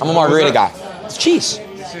 Margaritas. I'm a margarita guy. It's cheese.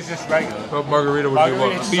 This is just regular. But margarita would be Margaritas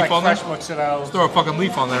what? is Leaf like on there? fresh mozzarella. Throw a fucking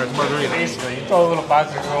leaf on there. It's margarita. Basically, you throw a little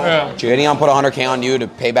vodka roll. Yeah. Gideon put 100K on you to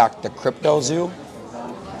pay back the crypto zoo.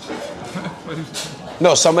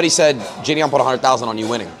 No, somebody said Gideon put 100,000 on you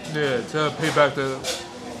winning. Yeah, to pay back the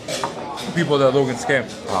people that Logan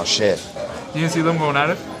scammed. Oh shit. You didn't see them going at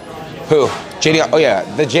it? Who? Gideon? Oh yeah,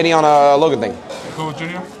 the Gideon Logan thing. Cool with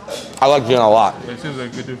Junior? I like Gideon a lot. Yeah, he seems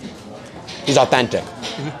like a good dude. He's authentic.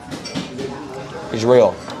 He's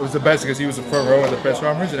real. It was the best because he was the front row at the press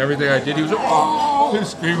conference, and everything I did, he was like, oh, he was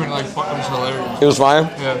screaming like, fuck, it was hilarious. It was fine?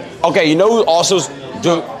 Yeah. Okay, you know who also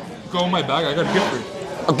do Go in my bag, I got a gift for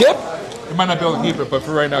you. a gift? You might not be able to keep it, but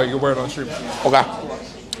for right now, you can wear it on the street. Okay.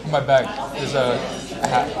 In my bag is a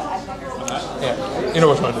hat. Yeah, you know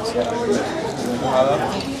which one it is.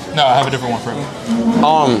 No, I have a different one for him.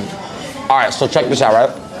 All right, so check this out, right?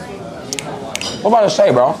 What am I to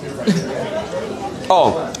say, bro?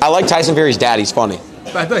 Oh, I like Tyson Fury's dad. He's funny.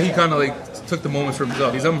 But I thought he kind of like took the moments for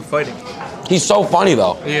himself. He's fighting. He's so funny,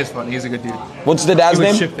 though. He is funny. He's a good dude. What's the dad's He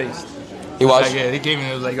was name? shit-faced. He was? Yeah, he came in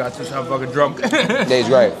and was like, I just I'm fucking drunk. Yeah, he's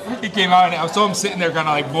right. He came out and I saw him sitting there kind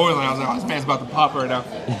of like boiling. I was like, oh, this man's about to pop right now.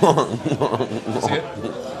 See it?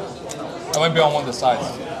 I might be on one of the sides.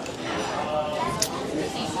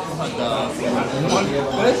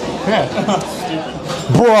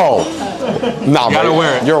 Bro. Nah, You gotta bro.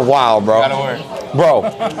 wear it. You're wild, bro. Gotta wear it.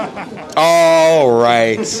 Bro. All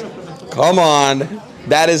right. Come on.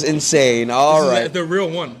 That is insane. All This right. is the real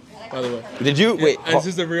one, by the way. Did you? Wait. This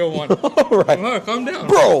is the real one. All right. Come on, calm down.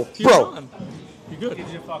 Bro, Keep bro. it on. You good?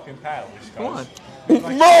 Give your fucking paddle. Come on.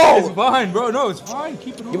 It's Bro. fine, bro. No, it's fine.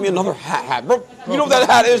 Keep it on. Give me another hat, bro. You know what that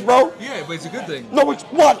hat is, bro? Yeah, but it's a good thing. No, it's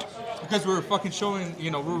what? Because we're fucking showing,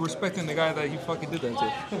 we're respecting the guy that you fucking did that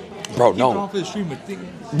to. Bro, Keep it on no. for the stream. But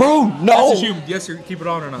Bro, That's no. the stream. Yes, you keep it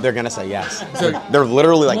on or not. They're gonna say yes. So- They're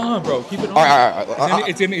literally like, Come on, bro. Keep it on. all right.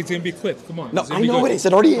 It's gonna be clipped. Come on. No, It's gonna I be know good. it is.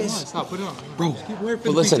 It already Come on, is. stop. Put it on. Bro, Keep wearing for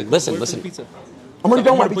but the listen, pizza. listen, Wear it for listen. the pizza. I'm already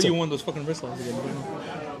done I'm with gonna my put pizza. you one of those fucking wristlines again.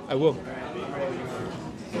 I will.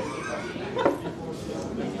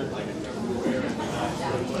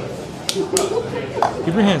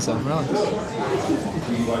 Keep your hands down. Relax.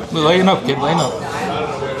 Laying up, kid. Laying up.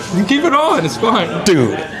 You can keep it on. It's fine.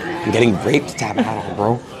 Dude, I'm getting raped. Tap it on,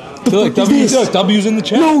 bro. Look, W's in the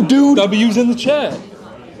chat. No, dude. W's in the chat.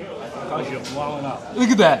 Because you're blowing up. Look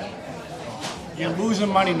at that. You're losing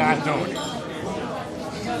money not doing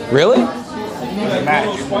it. Really?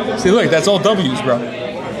 Imagine. See, look, that's all W's, bro.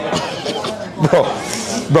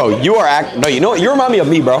 Bro, you are no, you know what? You remind me of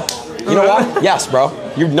me, bro. You know what? Yes, bro.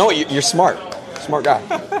 You know what? You're smart. Smart guy.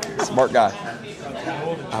 Smart guy.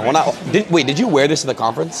 Wait, did you wear this to the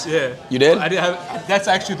conference? Yeah. You did? I did have, that's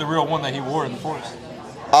actually the real one that he wore in the forest.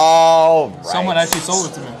 Oh, right. Someone actually sold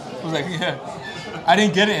it to me. I was like, yeah. I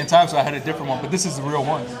didn't get it in time, so I had a different one, but this is the real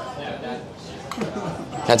one.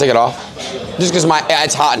 Can I take it off? Just because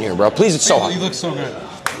it's hot in here, bro. Please, it's so You hot. look so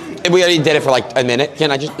good. We already did it for like a minute.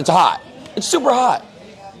 Can I just? It's hot. It's super hot.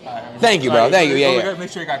 Thank you, bro. Thank you. Yeah, We yeah. gotta make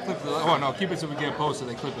sure it got clipped. Oh no, keep it so we get posted.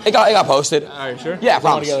 They clip it. It got posted. All right, sure. Yeah, I So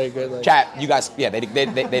I wanna promise. get, like, good, like- Chat, you guys. Yeah, they did.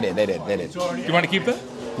 You want to keep that?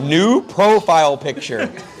 New profile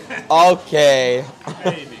picture. Okay.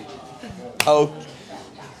 Oh.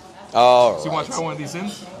 Oh. So you want to try one of these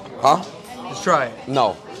things? Huh? Just try it.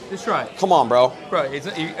 No. Just try it. Come on, bro. Bro,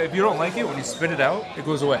 if you don't like it, when you spit it out, it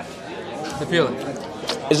goes away. The feeling.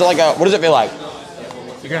 Is it like a? What does it feel like?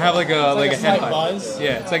 You're gonna have like a slight head buzz.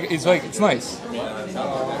 Yeah, it's nice.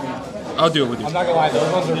 I'll do it with you. I'm not gonna lie,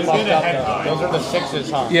 those ones are fucked up though. Those are the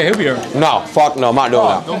sixes, huh? Yeah, he'll be alright. No. Fuck no. I'm not doing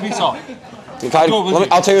that. Don't be soft.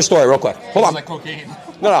 I'll tell you a story real quick. Hold It's on. like cocaine.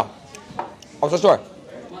 No. I'll tell you a story.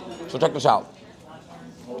 So check this out.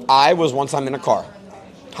 I was one time in a car,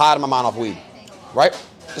 high out of my mind off weed, right?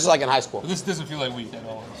 This is like in high school. This doesn't feel like weed at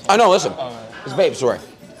all. I know, listen. It's vape, sorry.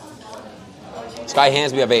 This guy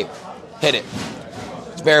hands me a vape. Hit it.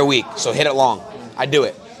 It's very weak, so hit it long. I do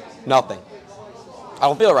it. Nothing. I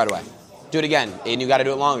don't feel it right away. Do it again. And you gotta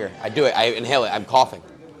do it longer. I do it. I inhale it. I'm coughing.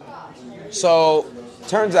 So,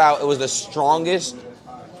 turns out it was the strongest,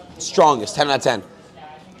 10 out of 10.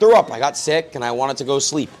 Threw up. I got sick and I wanted to go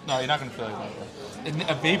sleep. No, you're not gonna feel like that. And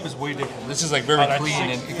a vape is way different. This is like very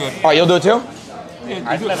clean and good. All right, you'll do it too?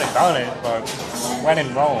 I've never done it, but when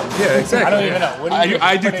in Rome. Yeah, exactly. I don't even know. What do you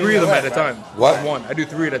I do put in 3 of them your at a left, time. What? One. I do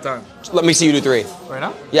 3 at a time. Let me see you do 3. Right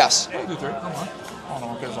now? Yes. I do 3. Come on. I don't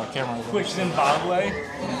know because our camera is Quick Zimbabwe.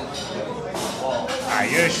 Ah,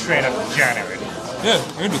 you're a straight up degenerate. Yeah,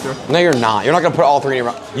 I can do 3. No, you're not. You're not gonna put all 3 in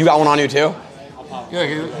your mouth. You got one on you too? Yeah,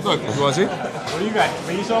 look, you want to see? What do you got?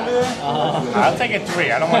 3s over there? I'll take a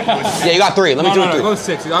 3. I don't want to do it. Yeah, you got 3. Let me do it 3. Go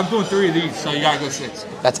 6. I'm doing 3 of these, so you gotta go 6.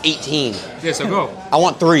 That's 18. Yeah, so go. I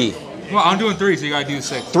want 3. Well, I'm doing 3, so you gotta do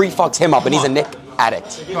 6. 3 fucks him up, and he's a Nick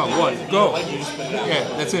addict. Go, 1. Go. Yeah,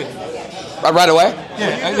 that's it. Right away?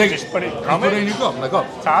 Yeah, like, Just put it, put come it in in, your gum, like go.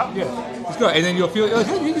 top. Yeah, just go, and then you'll feel like,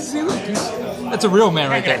 hey, you can see, look, that's a real man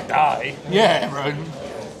right You're there. gonna die. Yeah, bro.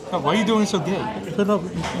 Oh, why are you doing so gay? Put it up.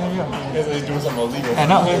 Yeah. He's doing something illegal. I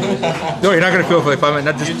know. No, you're not gonna feel it for like 5 minutes.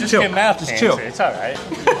 Not You just just chill. get mouth Just cancer. chill. It's alright.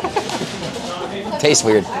 Tastes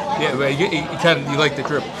weird. Yeah, but you like the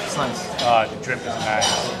drip. It's nice. Oh, the drip is nice.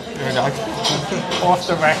 You're a dog. Off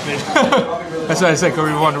the record. That's why I said,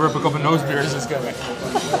 Corey wanted to rip a couple nose beers. This guy.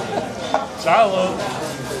 Salud.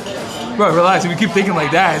 Bro, relax. If you keep thinking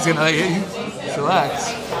like that, it's gonna like, just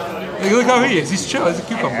relax. Like, look how he is. He's chill. He's a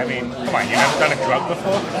cucumber. I mean, come on, you never done a drug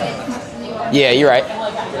before? Yeah, you're right.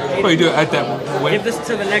 What you do it at that way? Give this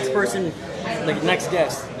to the next person, the next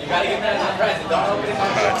guest.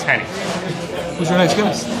 Tenny. Who's your next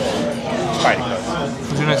guest? Spidey Ghost.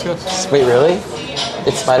 Who's your next guest? Wait, really?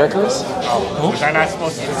 It's Spider Curse? Was I not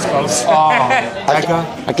supposed to disclose? Oh, that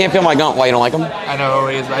guy. I can't feel my gun. Why, you don't like him? I know who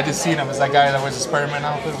he is, but I just seen him. It's that guy that wears the Spider-Man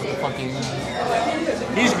outfit with the fucking.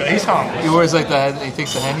 He's good. He's hungry. He wears like the. He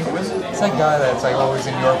takes the Henny. It's that guy that's like always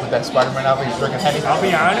in New York with that Spider-Man outfit. He's drinking Henny. I'll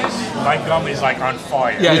be honest, my gum is like on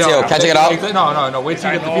fire. Yeah, Me no, too. Can I take it out? No. Wait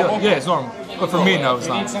till you get the normal? feeling. Yeah, it's normal. But for me, no, it's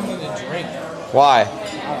not. Why?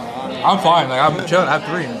 I'm fine. Like I'm chilling. I have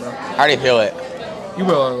 3 in it, bro. I already feel it. You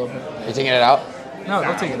will a little bit. You taking it out? No,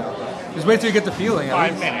 don't take it out. Bro. Just wait till you get the feeling. At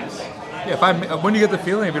 5 least. minutes. Yeah, when you get the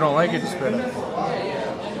feeling, if you don't like it, just spit it.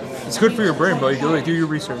 It's good for your brain, bro. You can like, do your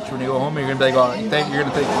research. When you go home, you're gonna be like, oh, you're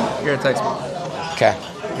gonna text me. Okay.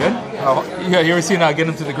 Good? Oh, you ever seen Get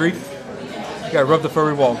Him to the Greek? You gotta rub the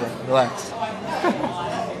furry wall, bro. Relax.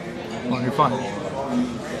 Well, you're fine.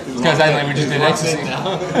 This guy's acting like we just did ecstasy.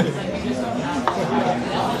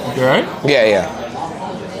 You alright? Yeah.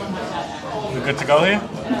 We good to go here?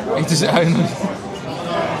 He just,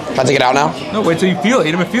 Can I take it out now? no, wait till you feel it.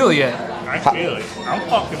 You didn't even feel it yet. I feel it. I'm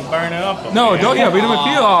fucking burning up. No, don't. Yeah, we didn't even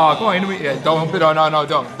feel. Oh, come on. You didn't, yeah, don't. No,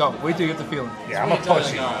 don't. Wait till you get the feeling. Yeah, I'm a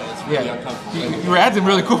pussy. Yeah. You were acting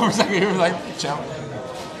really cool for a second. You were like, chill.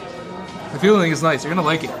 The feeling is nice. You're gonna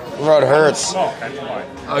like it. Bro, it hurts. Smoke, that's why.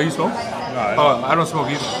 Oh, you smoke? No, Oh, I don't smoke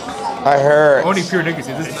either. I hurt. Only pure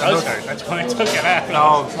nicotine. This it is does hurt. That's why I took it out.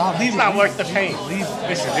 No, stop. It's not worth the pain.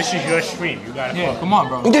 Listen, this is your stream. You gotta Yeah, fuck. come on,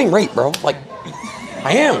 bro. I'm getting raped, bro. Like,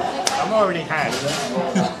 I am. I'm already had it.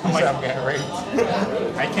 I'm like, I'm getting raped.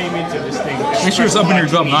 I came into this thing. Make sure it's up in your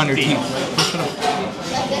gum, not in your deep. teeth.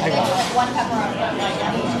 One pepperoni,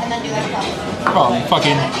 and then do that. Oh,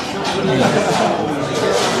 fucking.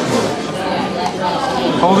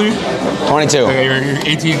 How old are you? 22. Okay, you're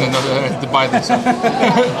 18 and to buy this. So.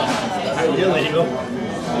 Illegal.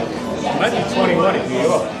 Might be 21 in New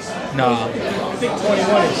York. No. I think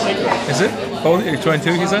 21 is cigarette. Is it? How old are you?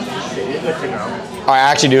 22, you said? You're looking up. Oh, I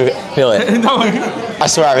actually do feel it. No. What I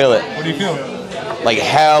swear I feel it. do you feel? Like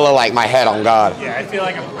hella like my head on God. Yeah, I feel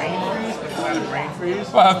like a brain freeze, but it's not a brain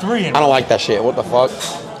freeze. Well, I have 3 in I it. don't like that shit. What the fuck?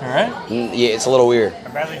 Alright? Yeah, it's a little weird.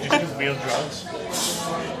 I'd rather just do real drugs.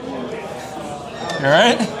 You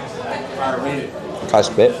alright? Can I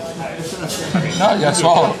spit? No, you gotta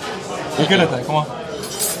swallow. You're good at that, come on.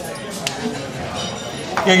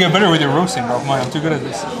 You gotta get better with your roasting, bro. Come on, I'm too good at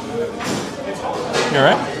this. You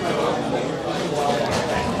alright?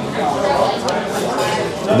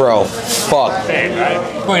 Bro, fuck. Hey,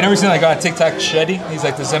 right? Bro, you never seen that guy on TikTok, Shetty? He's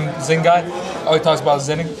like the Zen guy. Oh, he talks about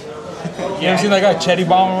zenning. You ever seen that guy, Chetty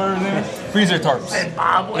Bomb or whatever? Freezer tarps.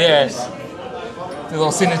 Yes. The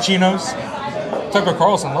little Cinechinos. Tucker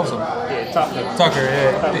Carlson loves them. Yeah, Tucker. Tucker,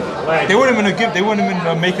 yeah. They wouldn't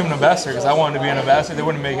even make him an ambassador because I wanted to be an ambassador. They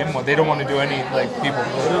wouldn't make him one. They don't want to do any like people.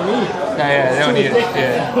 Yeah, they don't need it.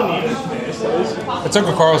 Yeah. But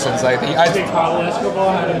Tucker Carlson's like Pablo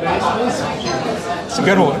Escobar had ambassadors. it's a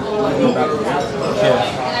good one. Yeah.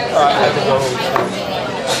 I have to go.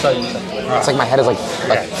 I'll tell you. It's like my head is like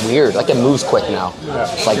weird. Like it moves quick now.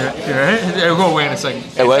 It's like It'll go away in a second.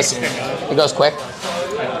 it was. It goes quick.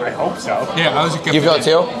 I hope so. Yeah, I was. You feel it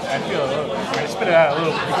too? I feel a little. I spit it out a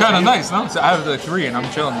little. Kind of nice, no? So I have the 3 and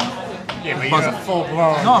I'm chilling now. Yeah, but you're a full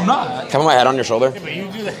blown. No, I'm not. Can I put my head on your shoulder? But you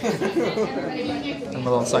do that. I'm a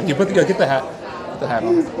little psyched. Get the hat. the hat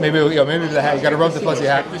on. Maybe the hat. You gotta rub the fuzzy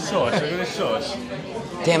hat. The sauce. Look at the sauce.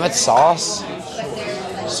 Damn, that's sauce.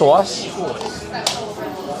 Sauce?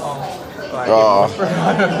 Oh.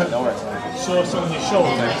 Sauce on your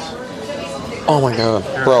shoulders. Oh my god.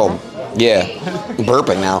 Bro. Yeah. I'm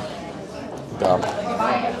burping now. God.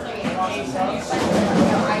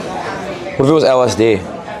 What if it was LSD?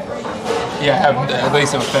 Yeah, have at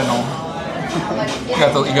least some fentanyl. You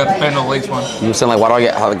got the fentanyl lace one. I'm saying, like, why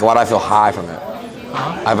do I feel high from it?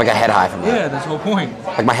 I have like a head high from it. Yeah, that's the whole point.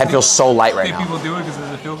 Like my head feels so light right I think now. people do it because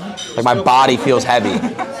it feels good. Like my body feels heavy.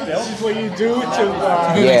 This is what you do to.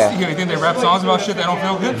 Yeah. You think they rap songs about shit that don't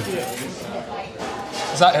feel good?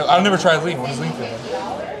 I've never tried lean. What does lean feel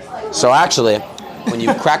like? So actually, when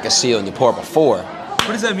you crack a seal and you pour it before.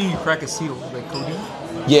 What does that mean? You crack a seal like codeine?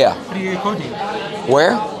 Yeah. How do you get codeine?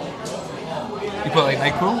 Where? You put like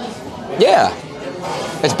NyQuil? Yeah.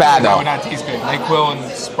 It's bad That though. would not taste good. NyQuil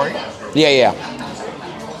and Sprite. Yeah.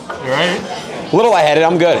 You right? A little lightheaded,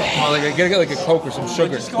 I'm good. Well, like I gotta get like a Coke or some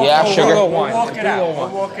sugar. Yeah, sugar. We'll Walk it out. We'll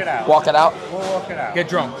walk it out. Walk it out. We'll walk it out. Get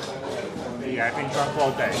drunk. Yeah, I've been drunk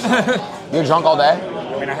all day. You're drunk all day?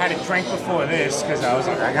 I mean, I had a drink before this because I was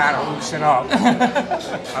like, I gotta loosen up.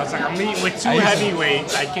 I was like, I'm meeting with two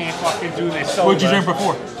heavyweights. I can't fucking do this sober. What'd you drink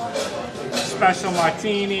before? Special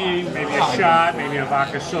martini, maybe a shot, maybe a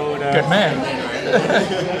vodka soda. Good man.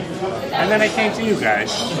 And then I came to you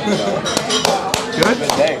guys. Good?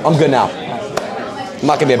 I'm good now. I'm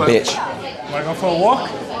not gonna be a bitch. Wanna go for a walk?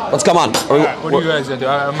 Let's come on. What are you guys gonna do?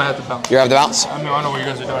 I'm gonna have to bounce. You have to bounce? I mean, I know what you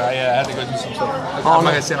guys are doing. I had to go do some stuff. I'm no. not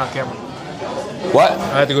gonna sit on camera. What?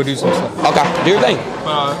 I had to go do some stuff. Okay, do your thing.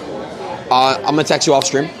 But, I'm gonna text you off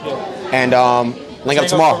stream. And link up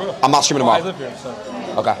tomorrow. I'm not streaming I tomorrow. live here, so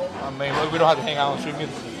Okay. I mean, we don't have to hang out on stream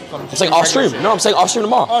either. I'm saying off stream. No, I'm saying off stream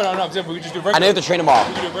tomorrow. Oh no, I'm saying we just do regular. I know you have to train tomorrow.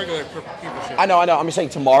 We do regular people shit. I know. I'm just saying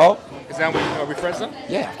tomorrow. Is that when are we friends then?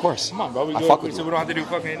 Yeah, of course. Come on, bro. We I do fuck it, with so you. we don't have to do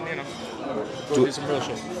fucking, do some real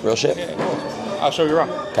shit. Real shit? Yeah, cool. I'll show you around.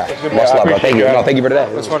 Okay. Much love, bro. Thank you. No, thank you for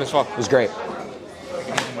today. It's fun as fuck. It was great.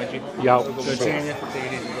 Yo. Good seeing you.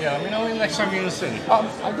 Yeah, let me know when next time you're in the city. I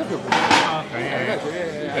live here. Okay,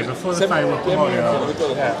 yeah. Before the fight, we'll promote it. Yeah,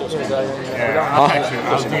 I'll text you.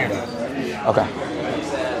 I'll DM you. Okay.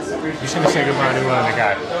 You should have said goodbye to the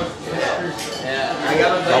guy.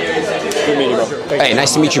 Good meeting you, bro. Hey,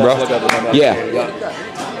 nice to meet you, bro. Yeah.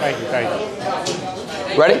 Thank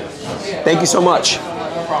you. Ready? Thank you so much.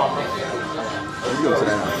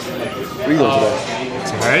 Where you going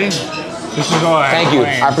today? Today? This is all I have Thank you.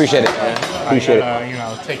 planned. I appreciate it. Appreciate it.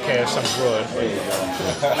 Take care of some broad.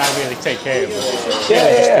 Not really take care of it.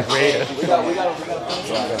 Yeah.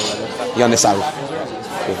 You on this side?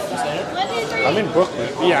 I'm in Brooklyn.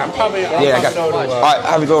 Yeah, I'm probably. Yeah, I got. All right,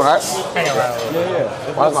 have a good one. All right. Hang around a little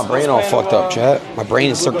bit. Why is my brain all fucked up, chat? My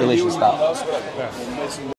brain is circulation stopped.